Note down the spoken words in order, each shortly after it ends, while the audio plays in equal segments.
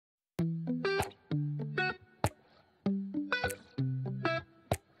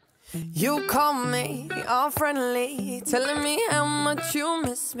You call me all friendly, telling me how much you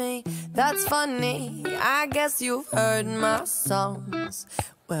miss me. That's funny, I guess you've heard my songs.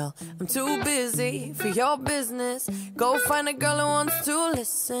 Well, I'm too busy for your business. Go find a girl who wants to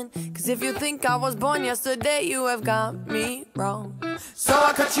listen. Cause if you think I was born yesterday, you have got me wrong. So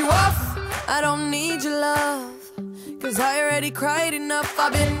I cut you off, I don't need your love. Cause I already cried enough,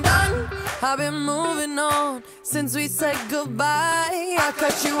 I've been done, I've been moving on since we said goodbye. I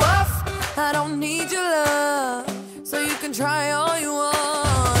cut you off, I don't need your love. So you can try all you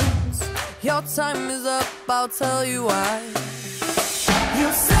want. Your time is up, I'll tell you why. You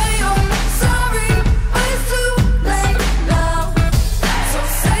say I'm sorry, but it's too late now. So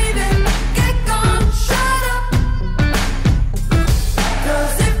save it, get gone, shut up.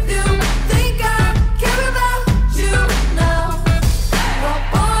 Cause if you think I care about you now, well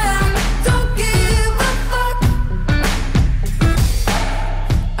boy, I don't give a fuck.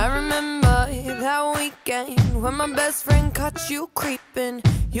 I remember that weekend when my best friend caught you creeping.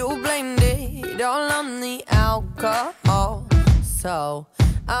 You blamed it all on the alcohol. So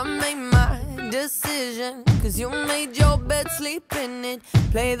I made my decision, cause you made your bed, sleep in it.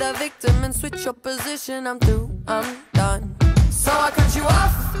 Play the victim and switch your position. I'm through, I'm done. So I cut you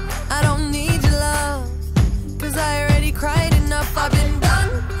off, I don't need your love. Cause I already cried enough, I've been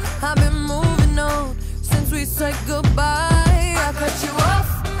done, I've been moving on since we said goodbye. I cut you off,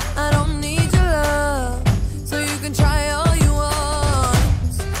 I don't need your love. So you can try all you want.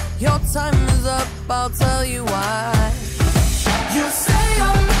 Your time is up, I'll tell you why. You say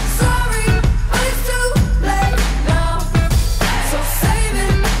I'm sorry, but it's too late now. So save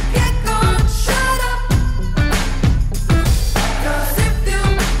it, get gone, shut up. Cause if you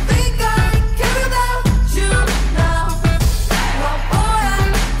think I care about you now, well boy, I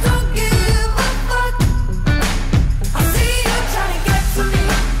don't give a fuck. I see you trying to get to me,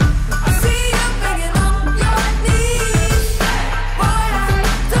 I see you begging on your knees. Boy, I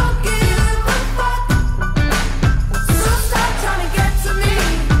don't give a fuck. So stop trying to get to me,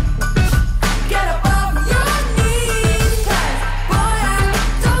 get up off your knees. Cause boy, I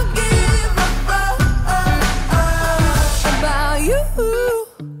don't give a fuck about you.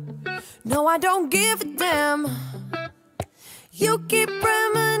 No, I don't give a damn. You keep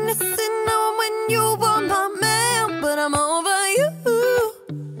reminiscing on when you were my man, but I'm over you.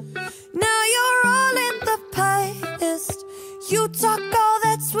 Now you're all in the past. You talk all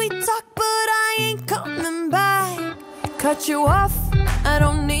that sweet talk, but I ain't coming back. Cut you off, I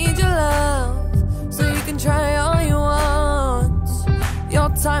don't need your love. So you can try all you want. Your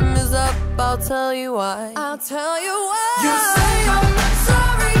time is up, I'll tell you why. I'll tell you why. You say I'm